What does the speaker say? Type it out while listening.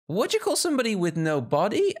What'd you call somebody with no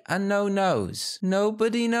body and no nose?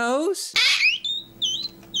 Nobody knows?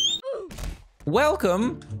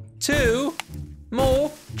 Welcome to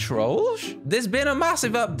more Trollge. There's been a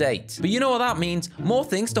massive update, but you know what that means? More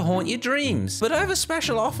things to haunt your dreams. But I have a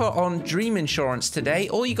special offer on dream insurance today.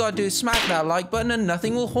 All you gotta do is smack that like button and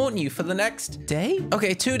nothing will haunt you for the next day?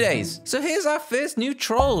 Okay, 2 days. So here's our first new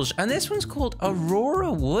Trollge, and this one's called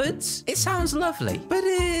Aurora Woods. It sounds lovely, but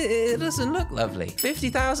it doesn't look lovely.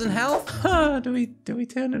 50,000 health? Do we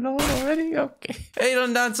turn it on already? Okay. Hey,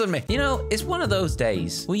 don't dance on me. You know, it's one of those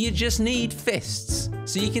days where you just need fists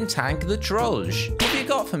so you can tank the Trollge. What have you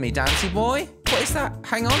got for me, Dancy boy? What is that?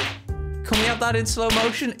 Hang on. Can we have that in slow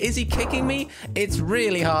motion? Is he kicking me? It's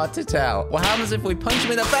really hard to tell. What happens if we punch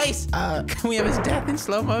him in the face? Can we have his death in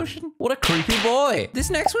slow motion? What a creepy boy.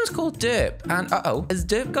 This next one's called Derp. And uh-oh, has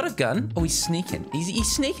Derp got a gun? Oh, he's sneaking.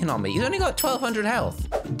 He's sneaking on me. He's only got 1,200 health.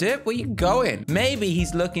 Derp, where you going? Maybe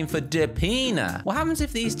he's looking for Derpina. What happens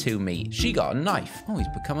if these two meet? She got a knife. Oh, he's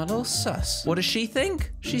become a little sus. What does she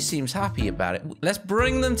think? She seems happy about it. Let's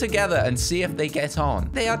bring them together and see if they get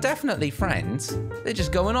on. They are definitely friends. They're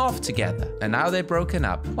just going off together. And now they're broken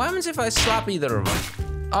up. What happens if I slap either of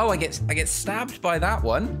them? Oh, I get stabbed by that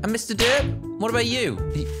one. And Mr. Derp, what about you?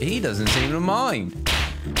 He doesn't seem to mind.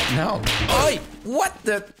 No. Oi! What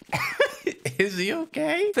the? Is he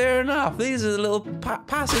okay? Fair enough. These are the little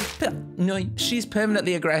passive... No, she's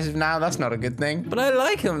permanently aggressive now. That's not a good thing. But I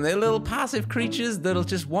like them. They're little passive creatures that'll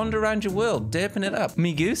just wander around your world, derping it up.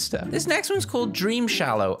 Me gusta. This next one's called Dream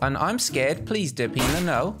Shallow, and I'm scared. Please, Derpina,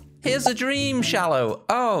 no. Here's a Dream Shallow.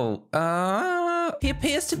 Oh, he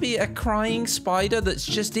appears to be a crying spider that's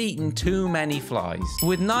just eaten too many flies.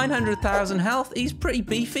 With 900,000 health, he's pretty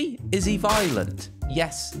beefy. Is he violent?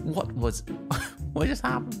 Yes. What just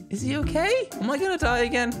happened? Is he okay? Am I gonna die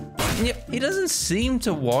again? Yep. He doesn't seem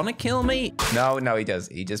to want to kill me. No, he does.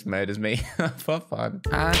 He just murders me for fun.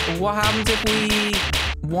 And what happens if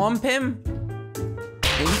we whomp him?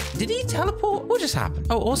 Did he teleport? What just happened?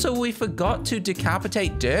 Oh, also, we forgot to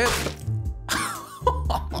decapitate Derp.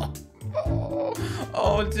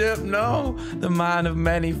 Oh, Derp, no. The man of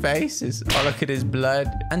many faces. Oh, look at his blood.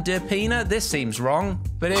 And Derpina, this seems wrong.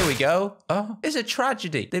 But here we go. Oh, it's a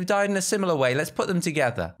tragedy. They've died in a similar way. Let's put them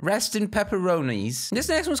together. Rest in pepperonis. This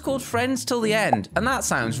next one's called Friends Till the End. And that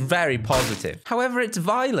sounds very positive. However, it's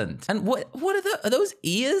violent. And what are those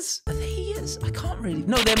ears? Are they ears? I can't really.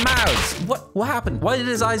 No, they're mouths. What happened? Why did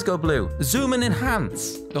his eyes go blue? Zoom and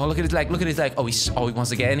enhance. Oh, look at his leg. Look at his leg. Oh, he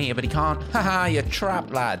wants to get in here, but he can't. Haha, you're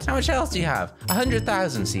trapped, lad. How much else do you have?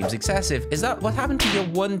 100,000 seems excessive. Is that what happened to your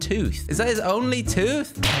one tooth? Is that his only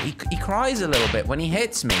tooth? Oh, he cries a little bit when he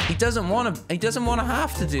hits me. He doesn't want to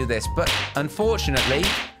have to do this, but unfortunately,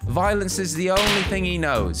 violence is the only thing he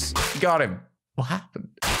knows. Got him. What happened?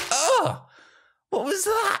 Oh, what was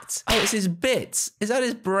that? Oh, it's his bits. Is that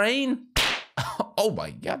his brain? Oh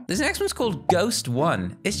my god. This next one's called Ghost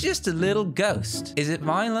 1. It's just a little ghost. Is it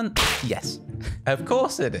violent? Yes. Of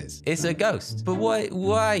course it is. It's a ghost. But why?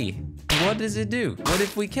 What does it do? What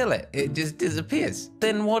if we kill it? It just disappears.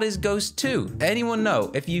 Then what is Ghost 2? Anyone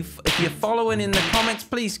know? If you're following in the comments,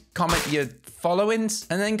 please comment your followings.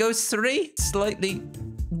 And then Ghost 3, slightly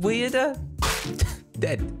weirder.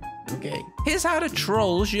 Dead. Okay. Here's how to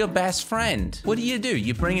Trollge your best friend. What do?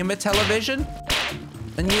 You bring him a television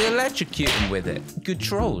and you electrocute him with it. Good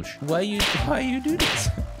Trollge. Why you do this?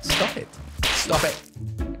 Stop it. Stop it.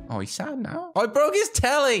 Oh, he's sad now. I broke his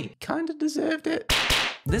telly. Kinda deserved it.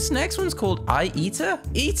 This next one's called I Eater.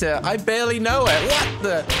 Eater? I barely know it. What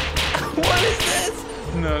the? What is this?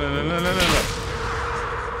 No.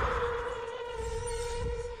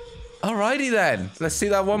 Alrighty then. Let's see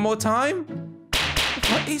that one more time.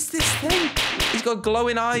 What is this thing? He's got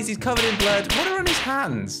glowing eyes. He's covered in blood. What are on his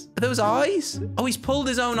hands? Are those eyes? Oh, he's pulled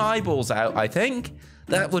his own eyeballs out, I think.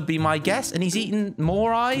 That would be my guess. And he's eaten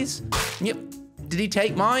more eyes. Yep. Did he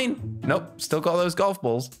take mine? Nope, still got those golf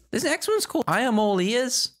balls. This next one's called I Am All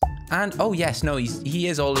Ears. And, oh yes, no, he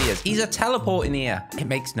is all ears. He's a teleporting ear. It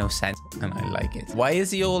makes no sense, and I like it. Why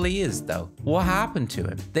is he all ears, though? What happened to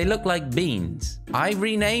him? They look like beans. I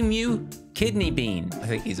rename you Kidney Bean. I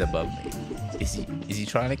think he's above me. Is he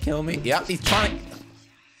trying to kill me? Yep, he's trying to...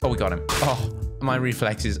 Oh, we got him. Oh, my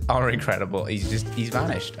reflexes are incredible. He's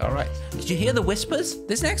vanished. All right. Did you hear the whispers?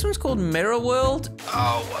 This next one's called Mirror World.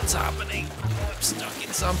 Oh, what's happening? I'm stuck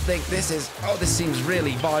in something. This seems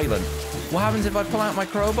really violent. What happens if I pull out my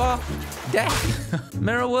crowbar? Death.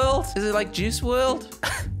 Mirror World? Is it like Juice World?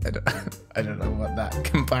 I don't know what that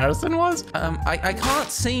comparison was. I can't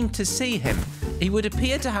seem to see him. He would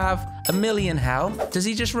appear to have 1 million health. Does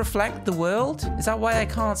he just reflect the world? Is that why I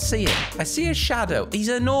can't see him? I see a shadow. He's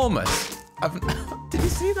enormous. Did you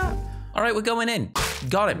see that? All right, we're going in.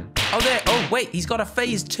 Got him. Oh, there. Oh, wait. He's got a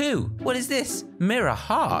phase 2. What is this? Mirror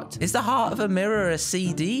heart. Is the heart of a mirror a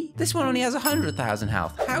CD? This one only has 100,000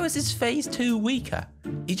 health. How is his phase 2 weaker?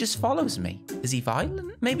 He just follows me. Is he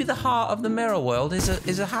violent? Maybe the heart of the mirror world is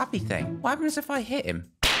a happy thing. What happens if I hit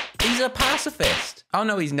him? He's a pacifist. Oh,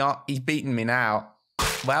 no, he's not. He's beating me now.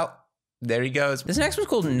 Well, there he goes. This next one's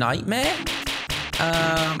called Nightmare.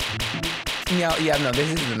 Yeah, no,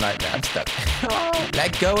 this isn't the nightmare. I'm stuck. Oh,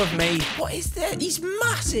 let go of me. What is that? He's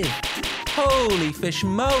massive. Holy fish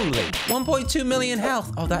moly. 1.2 million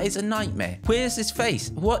health. Oh, that is a nightmare. Where's his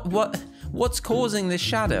face? What's causing this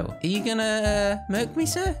shadow? Are you gonna murk me,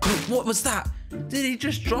 sir? What was that? Did he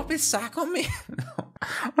just drop his sack on me? No,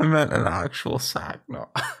 I meant an actual sack. No,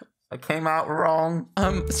 I came out wrong.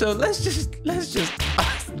 So let's just.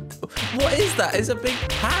 What is that? It's a big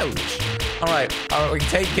pouch. All right, we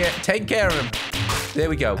can take care of him. There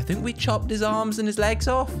we go. I think we chopped his arms and his legs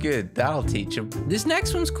off. Good, that'll teach him. This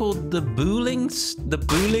next one's called the bowling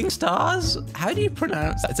stars. How do you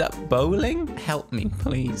pronounce that? Is that bowling? Help me,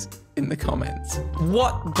 please, in the comments.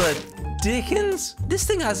 What the dickens? This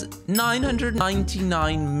thing has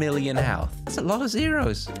 999 million health. That's a lot of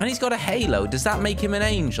zeros. And he's got a halo. Does that make him an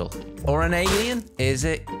angel or an alien? Is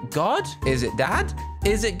it God? Is it Dad?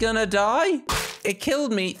 Is it gonna die? It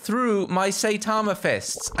killed me through my Saitama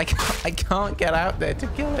fists. I can't get out there to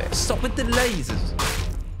kill it. Stop with the lasers.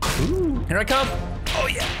 Ooh. Here I come. Oh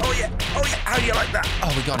yeah, oh yeah, oh yeah. How do you like that?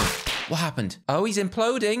 Oh, we got him. What happened? Oh, he's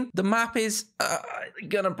imploding. The map is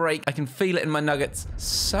gonna break. I can feel it in my nuggets.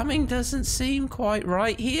 Something doesn't seem quite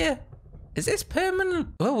right here. Is this permanent?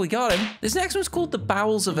 Oh, we got him. This next one's called the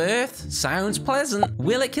Bowels of Earth. Sounds pleasant.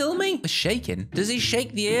 Will it kill me? Shaking. Does he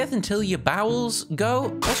shake the earth until your bowels go?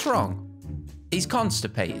 What's wrong? He's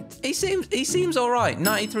constipated. He seems all right.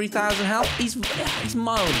 93,000 health. He's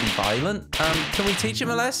mildly violent. Can we teach him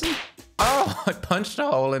a lesson? Oh, I punched a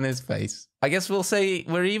hole in his face. I guess we'll say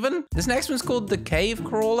we're even. This next one's called the Cave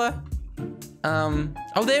Crawler.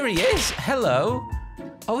 Oh, there he is. Hello.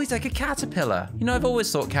 Oh, he's like a caterpillar. You know, I've always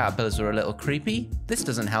thought caterpillars were a little creepy. This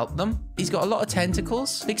doesn't help them. He's got a lot of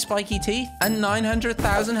tentacles, big spiky teeth, and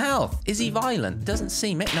 900,000 health. Is he violent? Doesn't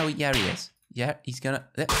seem it. No, yeah, he is. Yeah, he's gonna...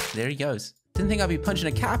 There he goes. Didn't think I'd be punching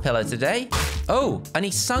a caterpillar today. Oh, and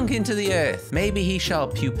he sunk into the earth. Maybe he shall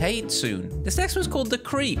pupate soon. This next one's called the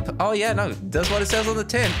Creep. Oh, yeah, no, does what it says on the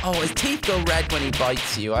tin. Oh, his teeth go red when he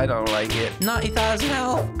bites you. I don't like it. 90,000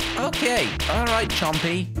 health. Okay, all right,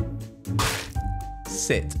 Chompy.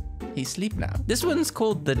 Sit. He's asleep now. This one's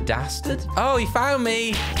called the Dastard. Oh, he found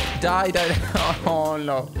me. Died. Oh,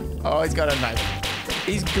 no. Oh, he's got a knife.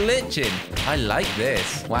 He's glitching. I like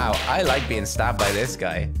this. Wow, I like being stabbed by this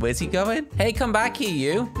guy. Where's he going? Hey, come back here,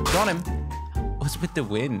 you. Got him. What's with the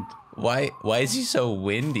wind? Why is he so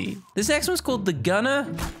windy? This next one's called the Gunner.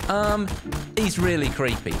 He's really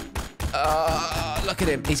creepy. Look at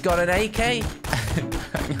him. He's got an AK.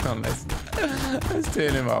 Hang on, let's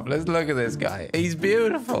turn him off. Let's look at this guy. He's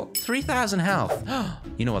beautiful. 3,000 health.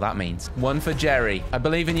 You know what that means. One for Jerry. I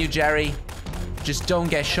believe in you, Jerry. Just don't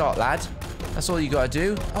get shot, lad. That's all you gotta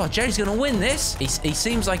do. Oh, Jerry's gonna win this. He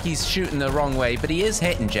seems like he's shooting the wrong way, but he is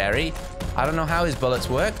hitting Jerry. I don't know how his bullets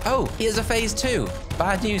work. Oh, he has a phase 2.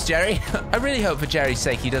 Bad news, Jerry. I really hope for Jerry's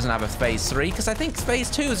sake he doesn't have a phase 3, because I think phase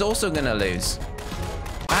 2 is also gonna lose.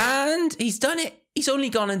 And he's done it. He's only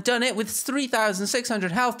gone and done it with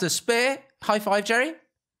 3,600 health to spare. High five, Jerry.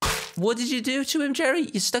 What did you do to him, Jerry?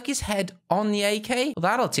 You stuck his head on the AK? Well,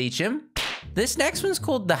 that'll teach him. This next one's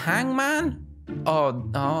called the Hangman.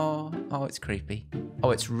 Oh, it's creepy.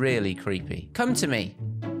 Oh, it's really creepy. Come to me.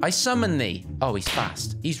 I summon thee. Oh, he's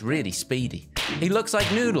fast. He's really speedy. He looks like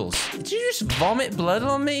noodles. Did you just vomit blood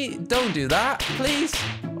on me? Don't do that, please.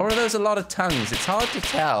 Or are those a lot of tongues? It's hard to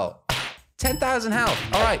tell. 10,000 health.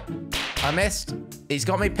 All right. I missed. He's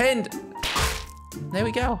got me pinned. There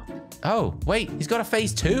we go. Oh, wait. He's got a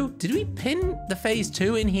phase 2? Did we pin the phase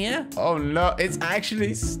 2 in here? Oh, no. It's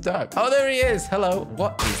actually stuck. Oh, there he is. Hello.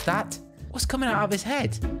 What is that? What's coming out of his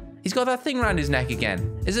head? He's got that thing around his neck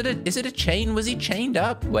again. Is it a chain? Was he chained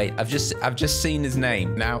up? Wait, I've just seen his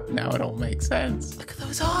name. Now it all makes sense. Look at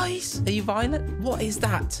those eyes. Are you violent? What is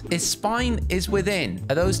that? His spine is within.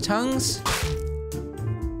 Are those tongues?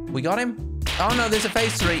 We got him. Oh no, there's a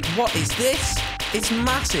phase 3. What is this? It's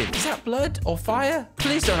massive. Is that blood or fire?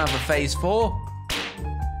 Please don't have a phase 4.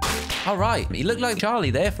 All right, he looked like Charlie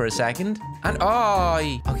there for a second. And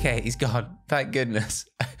okay, he's gone. Thank goodness.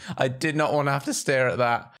 I did not want to have to stare at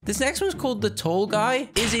that. This next one's called the Tall Guy.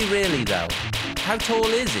 Is he really though? How tall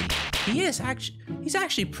is he? He's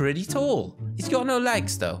actually pretty tall. He's got no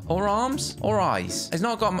legs though, or arms, or eyes.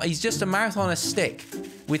 He's just a mouth on a stick.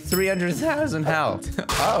 with 300,000 health.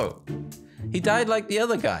 Oh, he died like the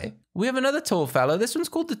other guy. We have another tall fellow. This one's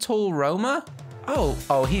called the Tall Roamer.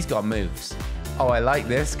 Oh, he's got moves. Oh, I like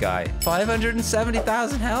this guy.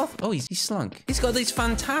 570,000 health. Oh, he's slunk. He's got these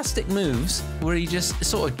fantastic moves where he just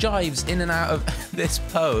sort of jives in and out of this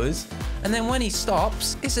pose. And then when he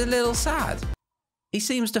stops, it's a little sad. He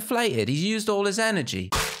seems deflated. He's used all his energy.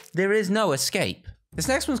 There is no escape. This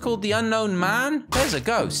next one's called the Unknown Man. There's a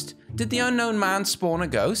ghost. Did the Unknown Man spawn a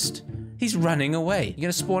ghost? He's running away. You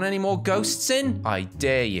gonna spawn any more ghosts in? I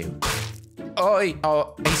dare you.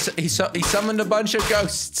 He summoned a bunch of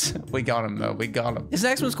ghosts. We got him though, we got him. This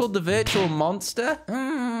next one's called the Virtual Monster.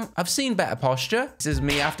 I've seen better posture. This is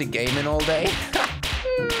me after gaming all day.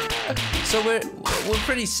 So we're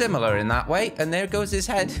pretty similar in that way. And there goes his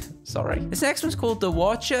head. Sorry. This next one's called the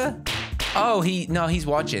Watcher. Oh, he's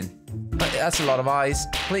watching. But that's a lot of eyes.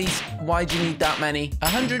 Please, why do you need that many?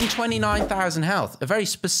 129,000 health, a very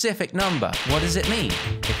specific number. What does it mean?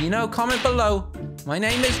 If you know, comment below. My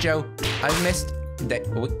name is Joe. I missed...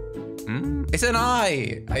 It's an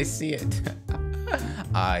eye. I see it.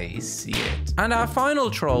 I see it. And our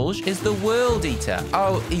final Trollge is the World Eater.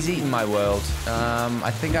 Oh, he's eating my world.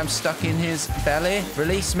 I think I'm stuck in his belly.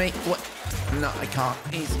 Release me. What? No, I can't.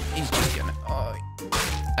 He's just gonna... Oh.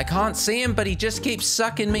 I can't see him, but he just keeps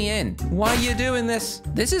sucking me in. Why are you doing this?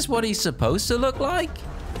 This is what he's supposed to look like?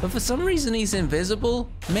 But for some reason, he's invisible.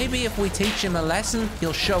 Maybe if we teach him a lesson,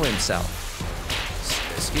 he'll show himself.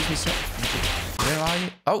 Excuse me, sir. Where are you?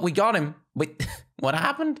 Oh, we got him. Wait, what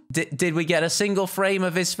happened? Did we get a single frame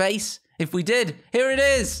of his face? If we did, here it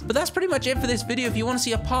is. But that's pretty much it for this video. If you want to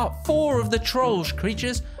see a part 4 of the Trollge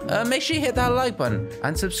creatures, make sure you hit that like button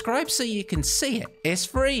and subscribe so you can see it. It's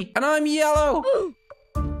free. And I'm yellow.